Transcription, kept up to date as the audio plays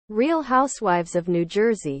Real Housewives of New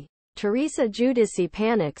Jersey. Teresa Giudice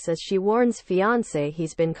panics as she warns fiancé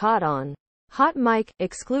he's been caught on hot mic,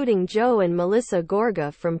 excluding Joe and Melissa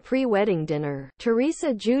Gorga from pre-wedding dinner.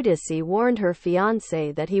 Teresa Giudice warned her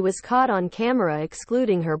fiancé that he was caught on camera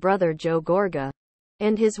excluding her brother Joe Gorga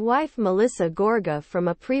and his wife Melissa Gorga from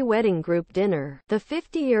a pre-wedding group dinner. The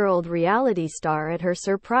 50-year-old reality star at her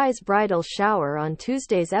surprise bridal shower on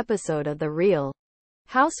Tuesday's episode of The Real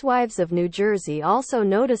Housewives of New Jersey also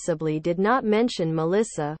noticeably did not mention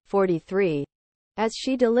Melissa, 43, as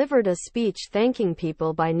she delivered a speech thanking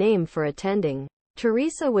people by name for attending.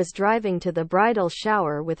 Teresa was driving to the bridal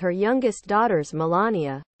shower with her youngest daughters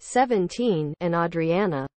Melania, 17, and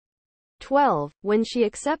Adriana, 12, when she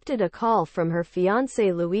accepted a call from her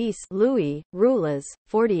fiancé Louis Rulas,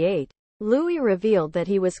 48. Louis revealed that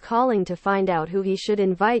he was calling to find out who he should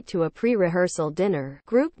invite to a pre-rehearsal dinner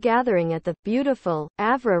group gathering at the beautiful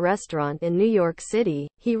Avra restaurant in New York City.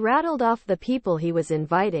 He rattled off the people he was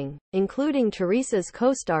inviting, including Teresa's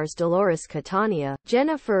co-stars Dolores Catania,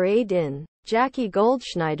 Jennifer Aydin, Jackie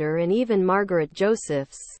Goldschneider and even Margaret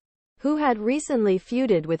Josephs, who had recently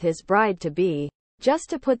feuded with his bride-to-be, just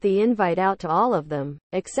to put the invite out to all of them,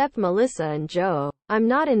 except Melissa and Joe. "I'm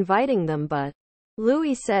not inviting them but,"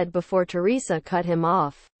 Louis said before Teresa cut him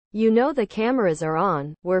off. "You know the cameras are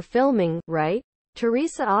on, we're filming, right?"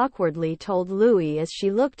 Teresa awkwardly told Louis as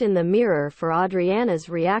she looked in the mirror for Adriana's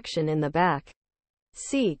reaction in the back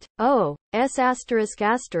seat. "Oh, s****.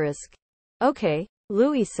 Okay,"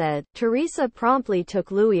 Louis said. Teresa promptly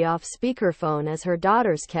took Louis off speakerphone as her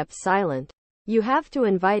daughters kept silent. "You have to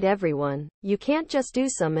invite everyone. You can't just do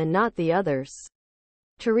some and not the others,"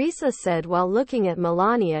 Teresa said while looking at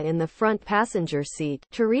Melania in the front passenger seat.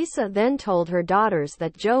 Teresa then told her daughters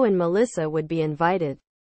that Joe and Melissa would be invited.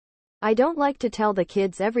 "I don't like to tell the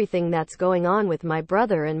kids everything that's going on with my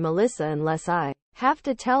brother and Melissa unless I have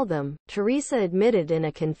to tell them," Teresa admitted in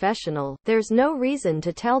a confessional. "There's no reason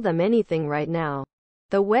to tell them anything right now.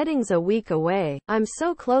 The wedding's a week away. I'm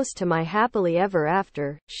so close to my happily ever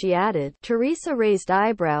after," she added. Teresa raised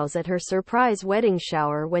eyebrows at her surprise wedding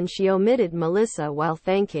shower when she omitted Melissa while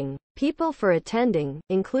thanking people for attending,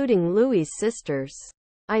 including Louis' sisters.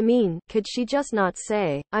 "I mean, could she just not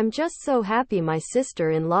say, 'I'm just so happy my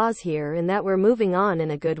sister-in-law's here and that we're moving on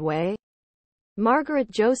in a good way'?"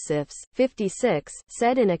 Margaret Josephs, 56,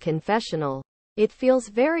 said in a confessional, "It feels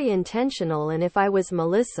very intentional and if I was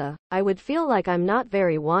Melissa, I would feel like I'm not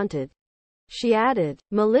very wanted." She added.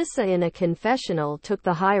 Melissa in a confessional took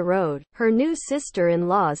the high road. "Her new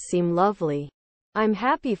sister-in-laws seem lovely. I'm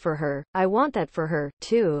happy for her. I want that for her,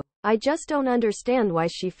 too. I just don't understand why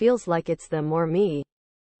she feels like it's them or me.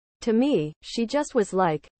 To me, she just was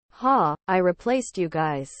like, I replaced you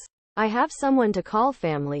guys. I have someone to call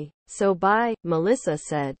family, so bye," Melissa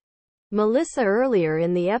said. Melissa earlier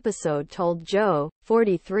in the episode told Joe,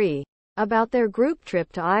 43, about their group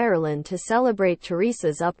trip to Ireland to celebrate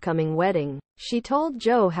Teresa's upcoming wedding. She told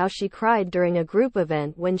Joe how she cried during a group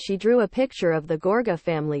event when she drew a picture of the Gorga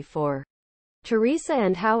family for Teresa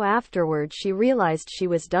and how afterward she realized she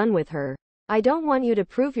was done with her. "I don't want you to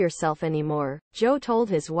prove yourself anymore," Joe told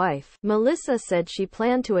his wife. Melissa said she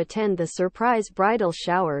planned to attend the surprise bridal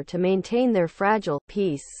shower to maintain their fragile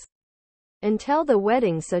peace until the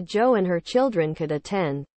wedding so Joe and her children could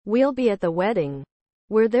attend. "We'll be at the wedding.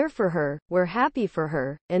 We're there for her, we're happy for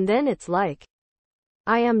her, and then it's like,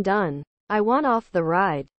 I am done. I want off the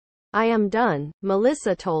ride. I am done,"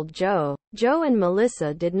 Melissa told Joe. Joe and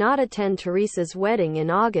Melissa did not attend Teresa's wedding in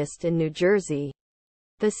August in New Jersey.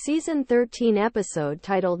 The season 13 episode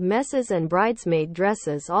titled Messes and Bridesmaid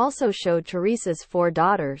Dresses also showed Teresa's 4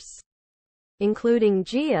 daughters, including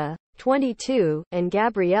Gia, 22, and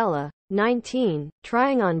Gabriella, 19,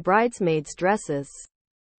 trying on bridesmaids' dresses.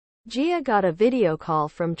 Gia got a video call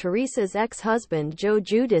from Teresa's ex-husband Joe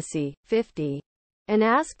Giudice, 50, and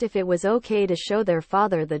asked if it was okay to show their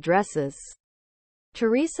father the dresses.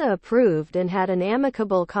 Teresa approved and had an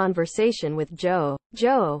amicable conversation with Joe.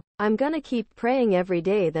 "Joe, I'm gonna keep praying every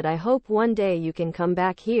day that I hope one day you can come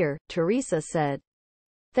back here," Teresa said.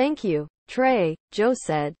 "Thank you, Trey," Joe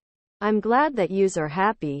said. "I'm glad that yous are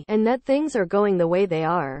happy, and that things are going the way they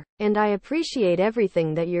are, and I appreciate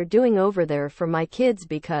everything that you're doing over there for my kids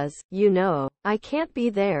because, you know, I can't be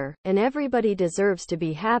there, and everybody deserves to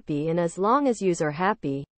be happy and as long as yous are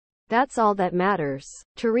happy, that's all that matters."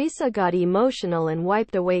 Teresa got emotional and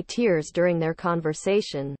wiped away tears during their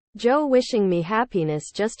conversation. "Joe wishing me happiness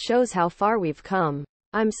just shows how far we've come.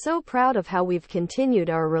 I'm so proud of how we've continued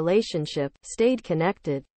our relationship, stayed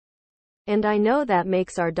connected, And I know that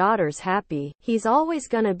makes our daughters happy. He's always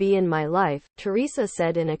gonna be in my life, Teresa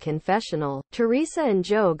said in a confessional. Teresa and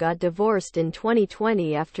Joe got divorced in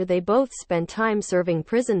 2020 after they both spent time serving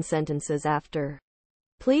prison sentences after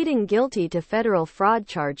pleading guilty to federal fraud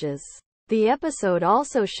charges. The episode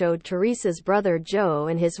also showed Teresa's brother Joe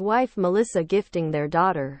and his wife Melissa gifting their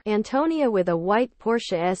daughter, Antonia, with a white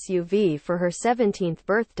Porsche SUV for her 17th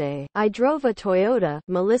birthday. "I drove a Toyota,"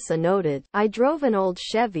 Melissa noted. "I drove an old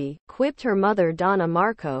Chevy," quipped her mother Donna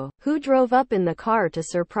Marco, who drove up in the car to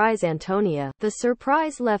surprise Antonia. The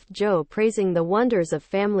surprise left Joe praising the wonders of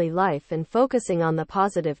family life and focusing on the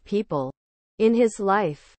positive people in his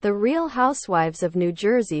life. The Real Housewives of New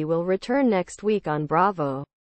Jersey will return next week on Bravo.